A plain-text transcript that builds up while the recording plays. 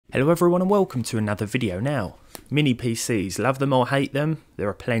Hello everyone and welcome to another video. Now, mini PCs, love them or hate them, there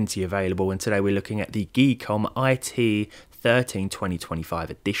are plenty available, and today we're looking at the Geekom IT13 2025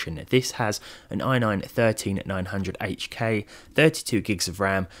 edition. This has an i9-13900HK, 32 gigs of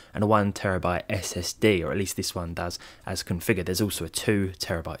RAM and a 1TB SSD, or at least this one does as configured. There's also a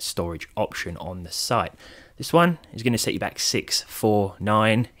 2TB storage option on the site. This one is going to set you back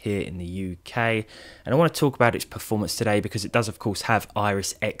 $649 here in the UK, and I want to talk about its performance today because it does of course have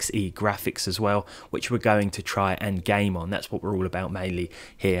Iris Xe graphics as well, which we're going to try and game on. That's what we're all about mainly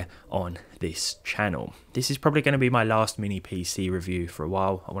here on this channel. This is probably going to be my last mini PC review for a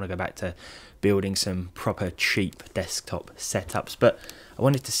while. I want to go back to building some proper cheap desktop setups, but I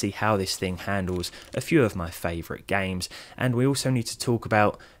wanted to see how this thing handles a few of my favourite games, and we also need to talk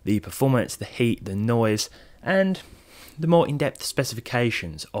about the performance, the heat, the noise, and the more in-depth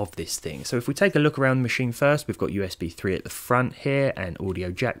specifications of this thing. So if we take a look around the machine first, we've got USB 3 at the front here and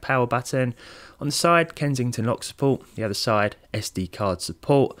audio jack power button. On the side, Kensington lock support. The other side, SD card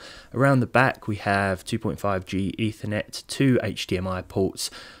support. Around the back, we have 2.5G Ethernet, 2 HDMI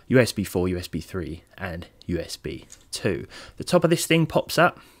ports, USB 4, USB 3, and USB 2. The top of this thing pops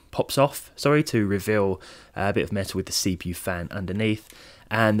off, to reveal a bit of metal with the CPU fan underneath,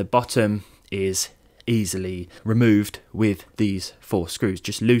 and the bottom is easily removed with these 4 screws.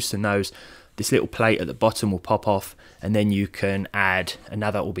 Just loosen those. This little plate at the bottom will pop off, and then you can add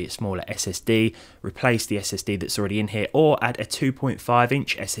another, albeit smaller, SSD, replace the SSD that's already in here, or add a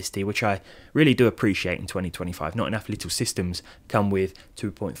 2.5-inch SSD, which I really do appreciate in 2025. Not enough little systems come with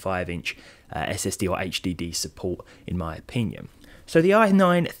 2.5-inch SSD or HDD support, in my opinion. So the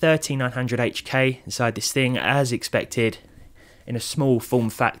i9-13900HK inside this thing, as expected, in a small form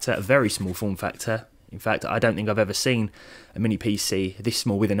factor, a very small form factor. In fact, I don't think I've ever seen a mini PC this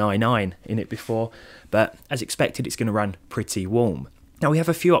small with an i9 in it before, but as expected, it's going to run pretty warm. Now we have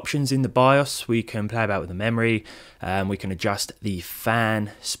a few options in the BIOS. We can play about with the memory, we can adjust the fan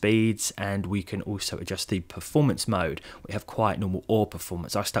speeds, and we can also adjust the performance mode. We have quiet, normal, or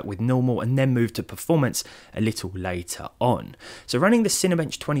performance. I stuck with normal and then moved to performance a little later on. So running the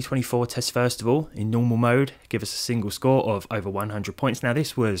Cinebench 2024 test first of all, in normal mode, give us a single score of over 100 points. Now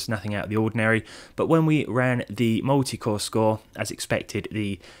this was nothing out of the ordinary, but when we ran the multi-core score, as expected,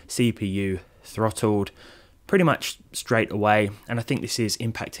 the CPU throttled pretty much straight away, and I think this is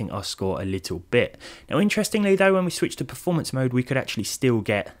impacting our score a little bit. Now interestingly though, when we switched to performance mode, we could actually still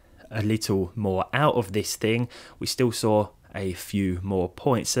get a little more out of this thing. We still saw a few more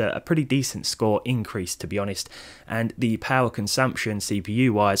points, a pretty decent score increase to be honest, and the power consumption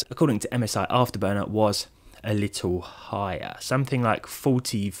CPU wise, according to MSI Afterburner, was a little higher, something like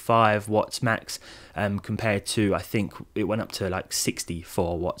 45 watts max, compared to, I think it went up to like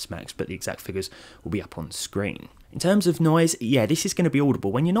 64 watts max, but the exact figures will be up on screen. In terms of noise, yeah, this is going to be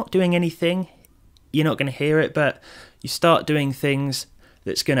audible. When you're not doing anything, you're not going to hear it, but you start doing things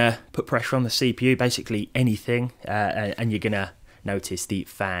that's going to put pressure on the CPU, basically anything, and you're going to notice the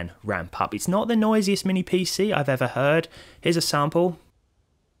fan ramp up. It's not the noisiest mini PC I've ever heard. Here's a sample.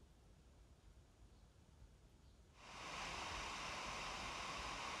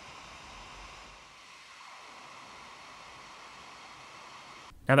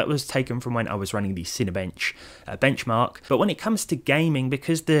 Now that was taken from when I was running the Cinebench benchmark, but when it comes to gaming,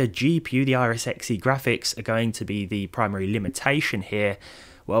 because the GPU, the Iris Xe graphics, are going to be the primary limitation here,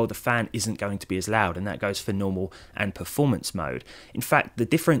 well, the fan isn't going to be as loud, and that goes for normal and performance mode. In fact, the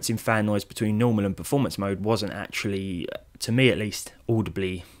difference in fan noise between normal and performance mode wasn't actually, to me at least,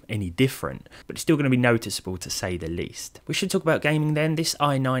 audibly any different, but it's still going to be noticeable to say the least. We should talk about gaming then. This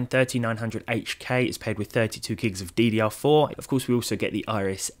i9-13900HK is paired with 32 gigs of DDR4. Of course, we also get the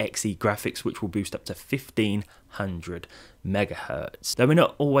Iris Xe graphics, which will boost up to 1500 megahertz. Though we're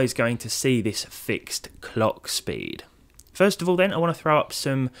not always going to see this fixed clock speed. First of all then, I want to throw up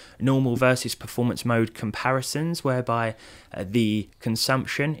some normal versus performance mode comparisons, whereby the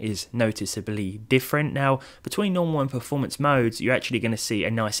consumption is noticeably different. Now, between normal and performance modes, you're actually going to see a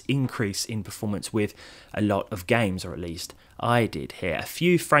nice increase in performance with a lot of games, or at least I did here. A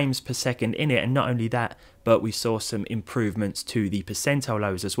few frames per second in it, and not only that, but we saw some improvements to the percentile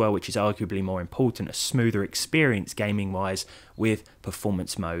lows as well, which is arguably more important, a smoother experience gaming-wise with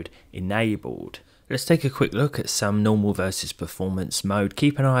performance mode enabled. Let's take a quick look at some normal versus performance mode.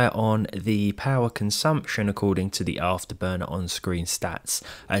 Keep an eye on the power consumption according to the Afterburner on-screen stats,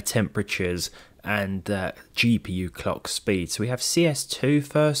 temperatures, and GPU clock speed. So we have CS2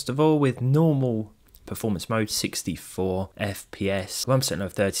 first of all with normal performance mode 64 FPS, 1% low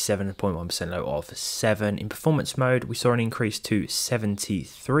of 37 and 0.1% low of 7. In performance mode we saw an increase to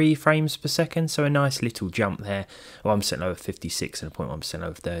 73 frames per second, so a nice little jump there, 1% low of 56 and a 0.1% low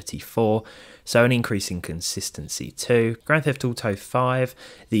of 34, so an increase in consistency too. Grand Theft Auto 5,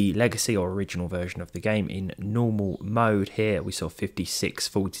 the legacy or original version of the game, in normal mode here we saw 56,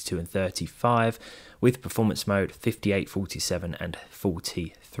 42 and 35, with performance mode 58, 47 and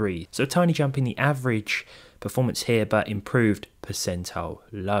 43. So a tiny jump in the average performance here, but improved percentile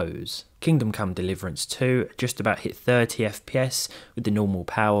lows. Kingdom Come Deliverance 2 just about hit 30 FPS with the normal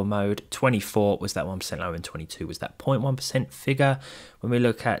power mode. 24 was that 1% low and 22 was that 0.1% figure. When we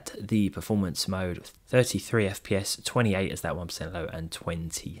look at the performance mode, 33 FPS, 28 is that 1% low and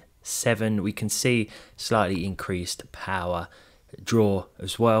 27. We can see slightly increased power draw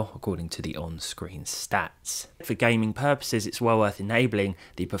as well, according to the on-screen stats. For gaming purposes, it's well worth enabling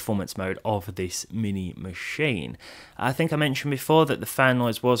the performance mode of this mini machine. I think I mentioned before that the fan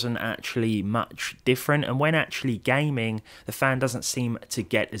noise wasn't actually much different, and when actually gaming, the fan doesn't seem to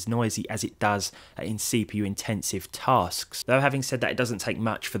get as noisy as it does in CPU intensive tasks. Though having said that, it doesn't take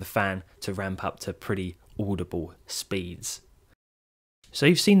much for the fan to ramp up to pretty audible speeds. So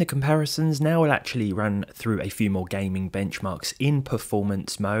you've seen the comparisons. Now we'll actually run through a few more gaming benchmarks in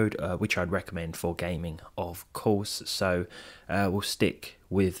performance mode, which I'd recommend for gaming, of course. So we'll stick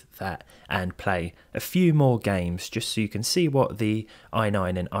with that and play a few more games just so you can see what the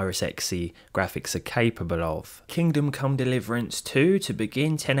i9 and Iris Xe graphics are capable of. Kingdom Come Deliverance 2 to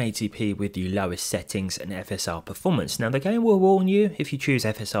begin, 1080p with the lowest settings and FSR performance. Now the game will warn you if you choose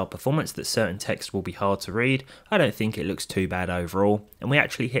FSR performance that certain text will be hard to read. I don't think it looks too bad overall, and we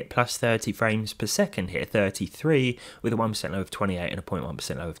actually hit plus 30 frames per second here, 33 with a 1% low of 28 and a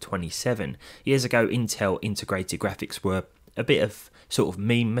 0.1% low of 27. Years ago Intel integrated graphics were a bit of sort of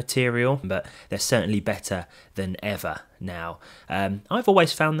meme material, but they're certainly better than ever now. I've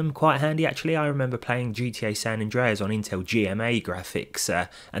always found them quite handy actually. I remember playing GTA San Andreas on Intel GMA graphics,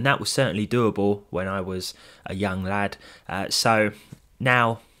 and that was certainly doable when I was a young lad. So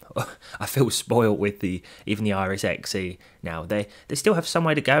now I feel spoiled with even the Iris Xe now. They still have some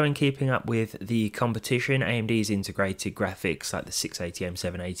way to go in keeping up with the competition. AMD's integrated graphics like the 680M,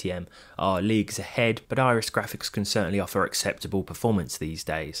 780M are leagues ahead, but Iris graphics can certainly offer acceptable performance these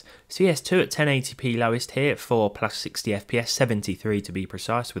days. CS2 at 1080p lowest here for plus 60 FPS, 73 to be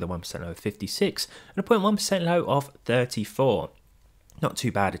precise, with a 1% low of 56 and a 0.1% low of 34. Not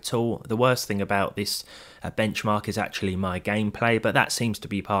too bad at all. The worst thing about this benchmark is actually my gameplay, but that seems to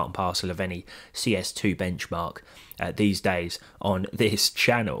be part and parcel of any CS2 benchmark these days on this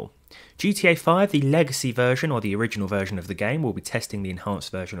channel. GTA 5, the legacy version or the original version of the game, we'll be testing the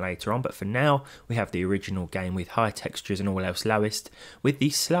enhanced version later on, but for now we have the original game with high textures and all else lowest, with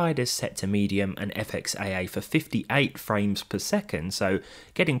the sliders set to medium and FXAA for 58 frames per second, so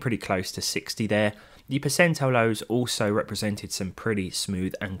getting pretty close to 60 there. The percentile lows also represented some pretty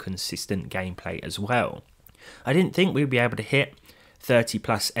smooth and consistent gameplay as well. I didn't think we'd be able to hit 30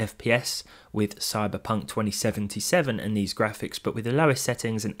 plus FPS with Cyberpunk 2077 and these graphics, but with the lowest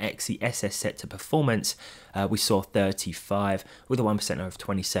settings and XeSS set to performance, we saw 35 with a 1% low of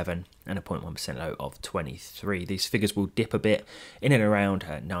 27 and a 0.1% low of 23. These figures will dip a bit in and around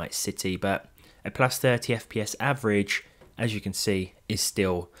Night City, but a plus 30 FPS average, as you can see, is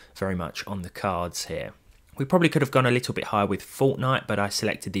still very much on the cards here. We probably could have gone a little bit higher with Fortnite, but I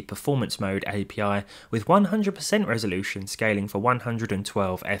selected the performance mode API with 100% resolution, scaling for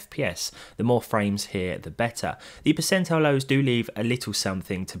 112 FPS. The more frames here, the better. The percentile lows do leave a little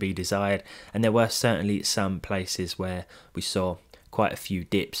something to be desired, and there were certainly some places where we saw quite a few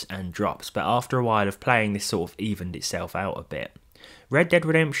dips and drops, but after a while of playing, this sort of evened itself out a bit. Red Dead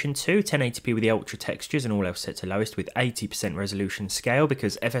Redemption 2, 1080p with the ultra textures and all else set to lowest with 80% resolution scale,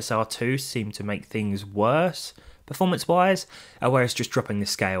 because FSR2 seemed to make things worse performance wise, whereas just dropping the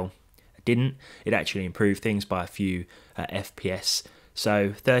scale didn't. It actually improved things by a few FPS.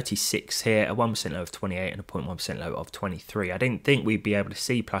 So 36 here, a 1% low of 28 and a 0.1% low of 23. I didn't think we'd be able to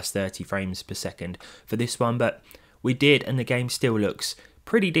see plus 30 frames per second for this one, but we did, and the game still looks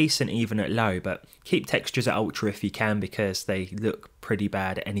pretty decent even at low, but keep textures at ultra if you can, because they look pretty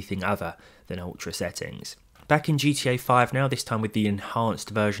bad at anything other than ultra settings. Back in GTA 5 now, this time with the enhanced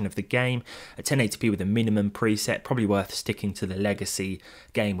version of the game, at 1080p with a minimum preset, probably worth sticking to the legacy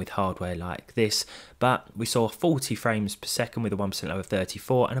game with hardware like this, but we saw 40 frames per second with a 1% low of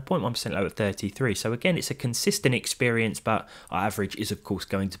 34 and a 0.1% low of 33, so again it's a consistent experience, but our average is of course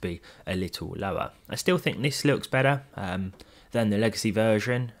going to be a little lower. I still think this looks better than the legacy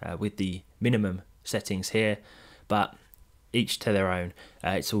version with the minimum settings here, but each to their own.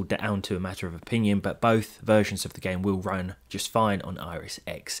 It's all down to a matter of opinion, but both versions of the game will run just fine on Iris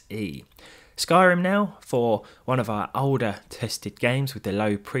Xe. Skyrim now, for one of our older tested games with the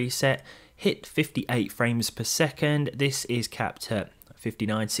low preset, hit 58 frames per second. This is capped at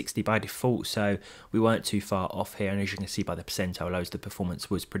 59, 60 by default, so we weren't too far off here, and as you can see by the percentile lows, the performance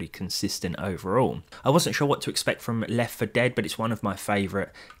was pretty consistent overall. I wasn't sure what to expect from Left 4 Dead, but it's one of my favourite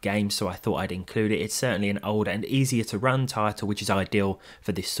games, so I thought I'd include it. It's certainly an older and easier to run title, which is ideal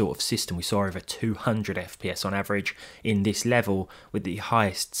for this sort of system. We saw over 200 FPS on average in this level with the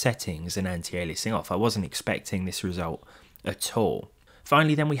highest settings and anti-aliasing off. I wasn't expecting this result at all.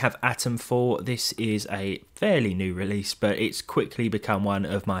 Finally then we have Atomfall. This is a fairly new release, but it's quickly become one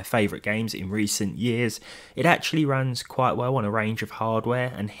of my favourite games in recent years. It actually runs quite well on a range of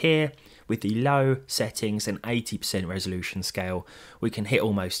hardware, and here with the low settings and 80% resolution scale we can hit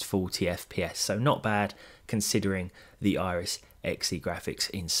almost 40 FPS, so not bad considering the Iris Xe graphics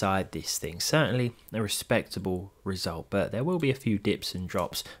inside this thing. Certainly a respectable result, but there will be a few dips and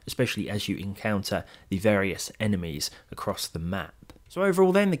drops, especially as you encounter the various enemies across the map. So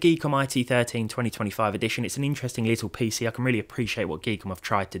overall then, the Geekom IT13 2025 edition, it's an interesting little PC. I can really appreciate what Geekom have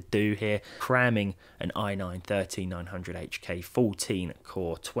tried to do here, cramming an i9-13900HK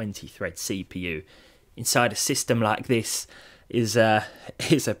 14-core 20-thread CPU inside a system like this is a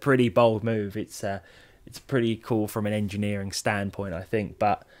pretty bold move. It's pretty cool from an engineering standpoint, I think,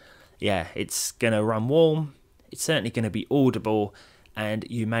 but yeah, it's going to run warm, it's certainly going to be audible, and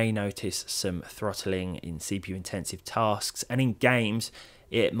you may notice some throttling in CPU intensive tasks, and in games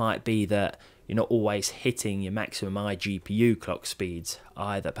it might be that you're not always hitting your maximum iGPU clock speeds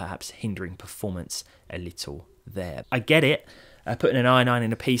either, perhaps hindering performance a little there. I get it, putting an i9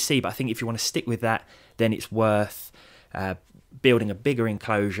 in a PC, but I think if you want to stick with that, then it's worth building a bigger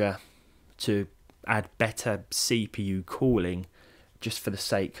enclosure to add better CPU cooling just for the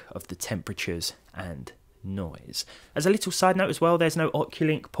sake of the temperatures and noise. As a little side note as well, there's no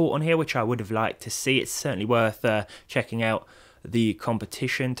Oculink port on here, which I would have liked to see. It's certainly worth checking out the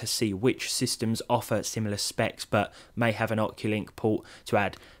competition to see which systems offer similar specs but may have an Oculink port to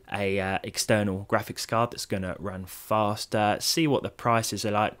add a external graphics card that's going to run faster. See what the prices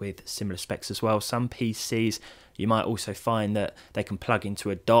are like with similar specs as well. Some PCs you might also find that they can plug into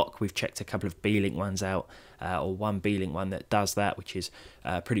a dock. We've checked a couple of B-Link ones out, or one B-Link one that does that, which is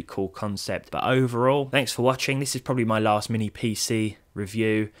a pretty cool concept. But overall, thanks for watching. This is probably my last mini PC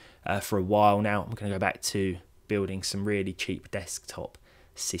review for a while now. I'm going to go back to building some really cheap desktop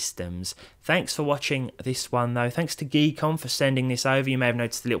systems. Thanks for watching this one though. Thanks to Geekom for sending this over. You may have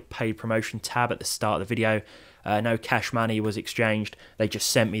noticed the little paid promotion tab at the start of the video. No cash money was exchanged. They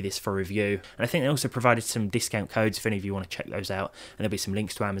just sent me this for review, and I think they also provided some discount codes if any of you want to check those out, and there'll be some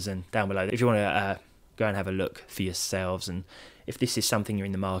links to Amazon down below if you want to go and have a look for yourselves. And if this is something you're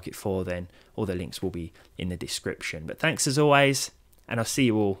in the market for, then all the links will be in the description. But thanks as always, and I'll see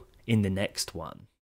you all in the next one.